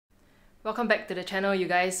Welcome back to the channel, you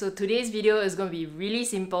guys. So today's video is going to be really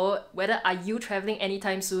simple. Whether are you traveling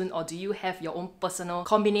anytime soon or do you have your own personal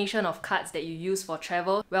combination of cards that you use for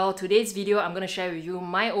travel? Well, today's video I'm going to share with you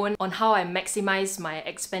my own on how I maximize my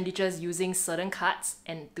expenditures using certain cards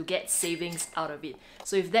and to get savings out of it.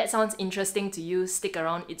 So if that sounds interesting to you, stick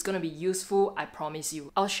around. It's going to be useful, I promise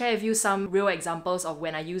you. I'll share with you some real examples of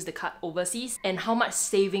when I use the card overseas and how much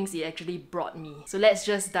savings it actually brought me. So let's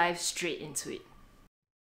just dive straight into it.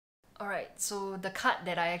 Alright, so the card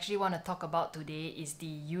that I actually want to talk about today is the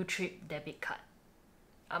YouTrip Debit Card.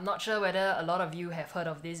 I'm not sure whether a lot of you have heard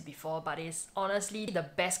of this before, but it's honestly the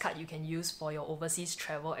best card you can use for your overseas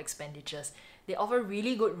travel expenditures. They offer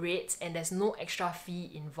really good rates and there's no extra fee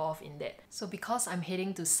involved in that. So because I'm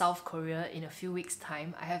heading to South Korea in a few weeks'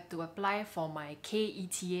 time, I have to apply for my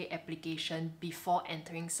KETA application before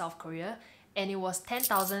entering South Korea, and it was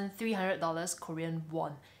 10,300 Korean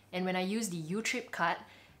won. And when I use the YouTrip card,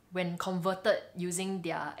 when converted using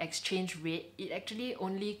their exchange rate, it actually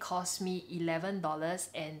only cost me $11.02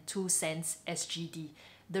 SGD.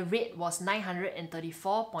 The rate was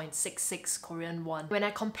 934.66 Korean won. When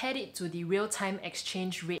I compared it to the real-time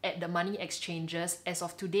exchange rate at the money exchanges, as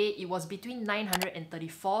of today, it was between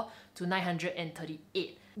 934 to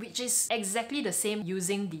 938, which is exactly the same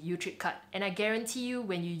using the YouTrip card. And I guarantee you,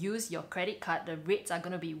 when you use your credit card, the rates are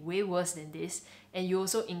going to be way worse than this, and you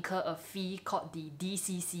also incur a fee called the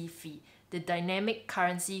DCC fee, the Dynamic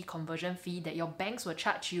Currency Conversion Fee, that your banks will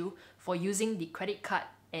charge you for using the credit card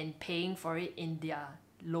and paying for it in their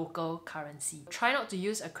local currency. Try not to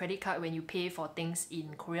use a credit card when you pay for things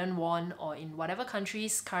in Korean won or in whatever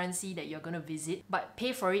country's currency that you're going to visit, but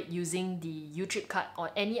pay for it using the YouTrip card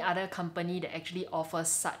or any other company that actually offers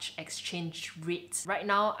such exchange rates. Right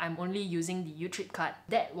now, I'm only using the YouTrip card.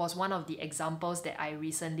 That was one of the examples that I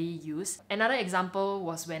recently used. Another example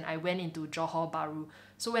was when I went into Johor Bahru.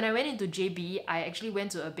 So when I went into JB, I actually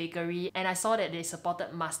went to a bakery and I saw that they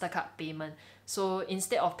supported MasterCard payment. So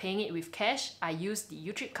instead of paying it with cash, I used the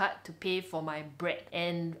YouTrip card to pay for my bread.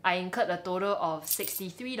 And I incurred a total of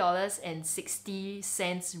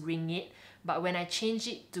 $63.60 ringgit. But when I change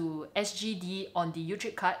it to SGD on the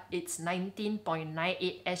YouTrip card, it's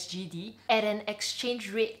 19.98 SGD at an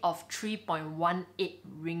exchange rate of 3.18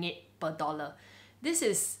 ringgit per dollar. This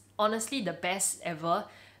is honestly the best ever.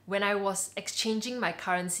 When I was exchanging my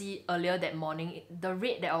currency earlier that morning, the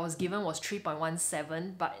rate that I was given was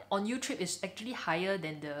 3.17, but on YouTrip it's actually higher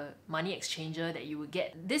than the money exchanger that you would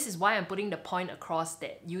get. This is why I'm putting the point across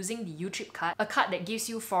that using the YouTrip card, a card that gives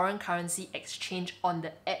you foreign currency exchange on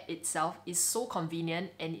the app itself, is so convenient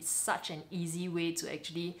and it's such an easy way to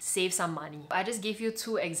actually save some money. I just gave you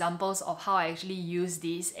two examples of how I actually use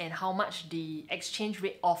this and how much the exchange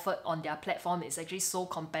rate offered on their platform is actually so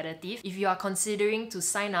competitive. If you are considering to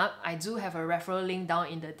sign up, I do have a referral link down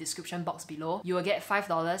in the description box below. You will get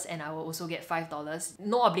 $5 and I will also get $5.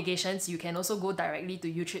 No obligations. You can also go directly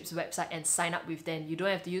to YouTrip's website and sign up with them. You don't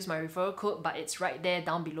have to use my referral code, but it's right there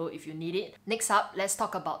down below if you need it. Next up, let's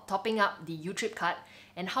talk about topping up the YouTrip card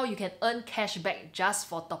and how you can earn cashback just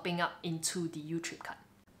for topping up into the YouTrip card.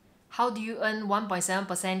 How do you earn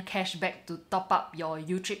 1.7% cashback to top up your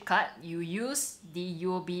YouTrip card? You use the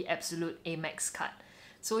UOB Absolute Amex card.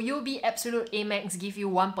 So UOB Absolute Amex give you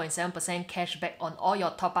 1.7% cashback on all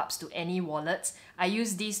your top-ups to any wallets. I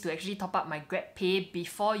use this to actually top up my GrabPay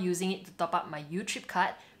before using it to top up my YouTrip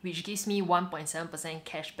card, which gives me 1.7%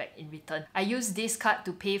 cashback in return. I use this card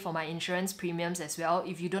to pay for my insurance premiums as well.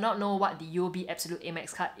 If you do not know what the UOB Absolute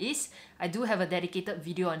Amex card is, I do have a dedicated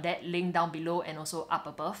video on that, link down below and also up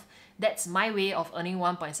above. That's my way of earning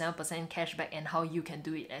 1.7% cashback and how you can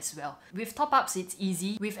do it as well. With top-ups, it's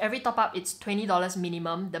easy. With every top-up, it's $20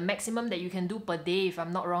 minimum. The maximum that you can do per day, if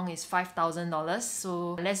I'm not wrong, is $5,000.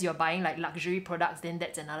 So unless you're buying like luxury products, then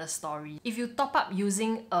that's another story. If you top up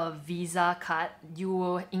using a Visa card, you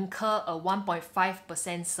will incur a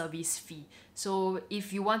 1.5% service fee. So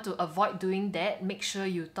if you want to avoid doing that, make sure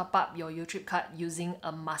you top up your YouTrip card using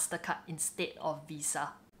a MasterCard instead of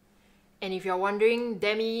Visa. And if you're wondering,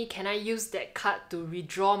 Demi, can I use that card to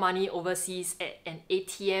withdraw money overseas at an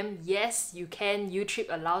ATM? Yes, you can. YouTrip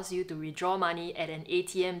allows you to withdraw money at an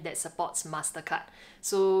ATM that supports MasterCard.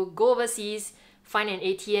 So go overseas, find an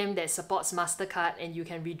ATM that supports MasterCard and you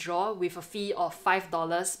can withdraw with a fee of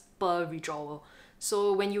 $5 per withdrawal.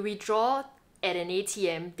 So when you withdraw at an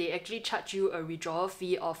ATM, they actually charge you a withdrawal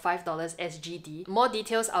fee of $5 SGD. More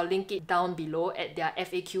details, I'll link it down below at their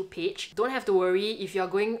FAQ page. Don't have to worry if you're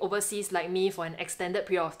going overseas like me for an extended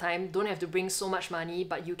period of time, don't have to bring so much money,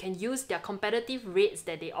 but you can use their competitive rates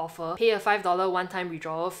that they offer, pay a $5 one-time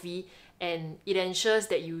withdrawal fee, and it ensures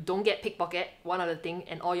that you don't get pickpocket, one other thing,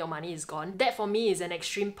 and all your money is gone. That for me is an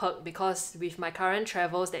extreme perk because with my current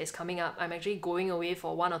travels that is coming up, I'm actually going away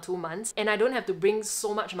for 1 or 2 months and I don't have to bring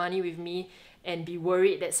so much money with me and be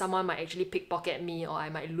worried that someone might actually pickpocket me or I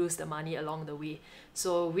might lose the money along the way.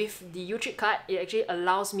 So with the YouTrip card, it actually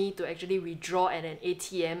allows me to actually withdraw at an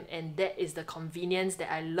ATM, and that is the convenience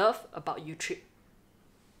that I love about YouTrip.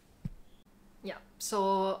 Yeah,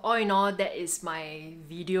 so all in all, that is my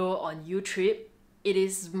video on YouTrip. It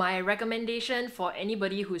is my recommendation for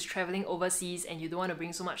anybody who's traveling overseas and you don't want to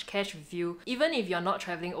bring so much cash with you. Even if you're not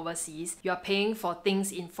traveling overseas, you're paying for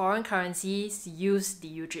things in foreign currencies, use the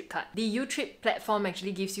YouTrip card. The YouTrip platform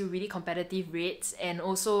actually gives you really competitive rates, and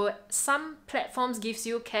also some platforms gives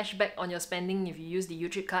you cashback on your spending if you use the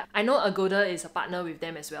YouTrip card. I know Agoda is a partner with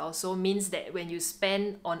them as well, so means that when you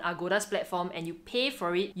spend on Agoda's platform and you pay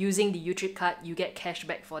for it using the YouTrip card, you get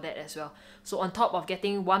cashback for that as well. So on top of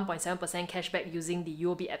getting 1.7% cashback using the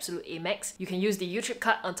UOB Absolute Amex, you can use the YouTrip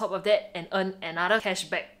card on top of that and earn another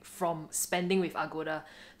cashback from spending with Agoda.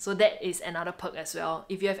 So that is another perk as well.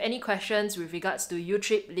 If you have any questions with regards to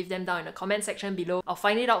YouTrip, leave them down in the comment section below. I'll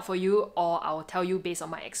find it out for you, or I'll tell you based on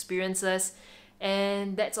my experiences.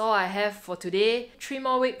 And that's all I have for today. 3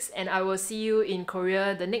 more weeks and I will see you in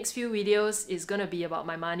Korea. The next few videos is gonna be about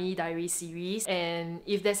my Money Diary series. And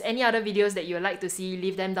if there's any other videos that you would like to see,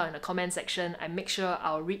 leave them down in the comment section. I make sure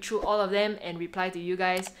I'll read through all of them and reply to you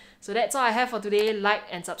guys. So that's all I have for today. Like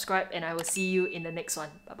and subscribe, and I will see you in the next one.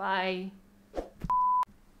 Bye bye.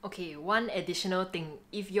 Okay, one additional thing.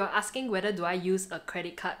 If you're asking whether do I use a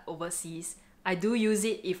credit card overseas, I do use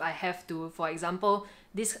it if I have to. For example,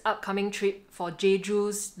 this upcoming trip for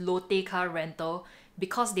Jeju's Lotte car rental,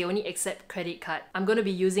 because they only accept credit card, I'm going to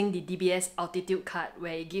be using the DBS Altitude card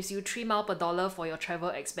where it gives you 3 miles per dollar for your travel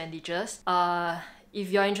expenditures.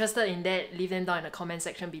 If you're interested in that, leave them down in the comment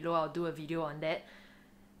section below. I'll do a video on that.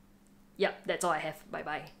 Yep, that's all I have. Bye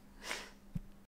bye.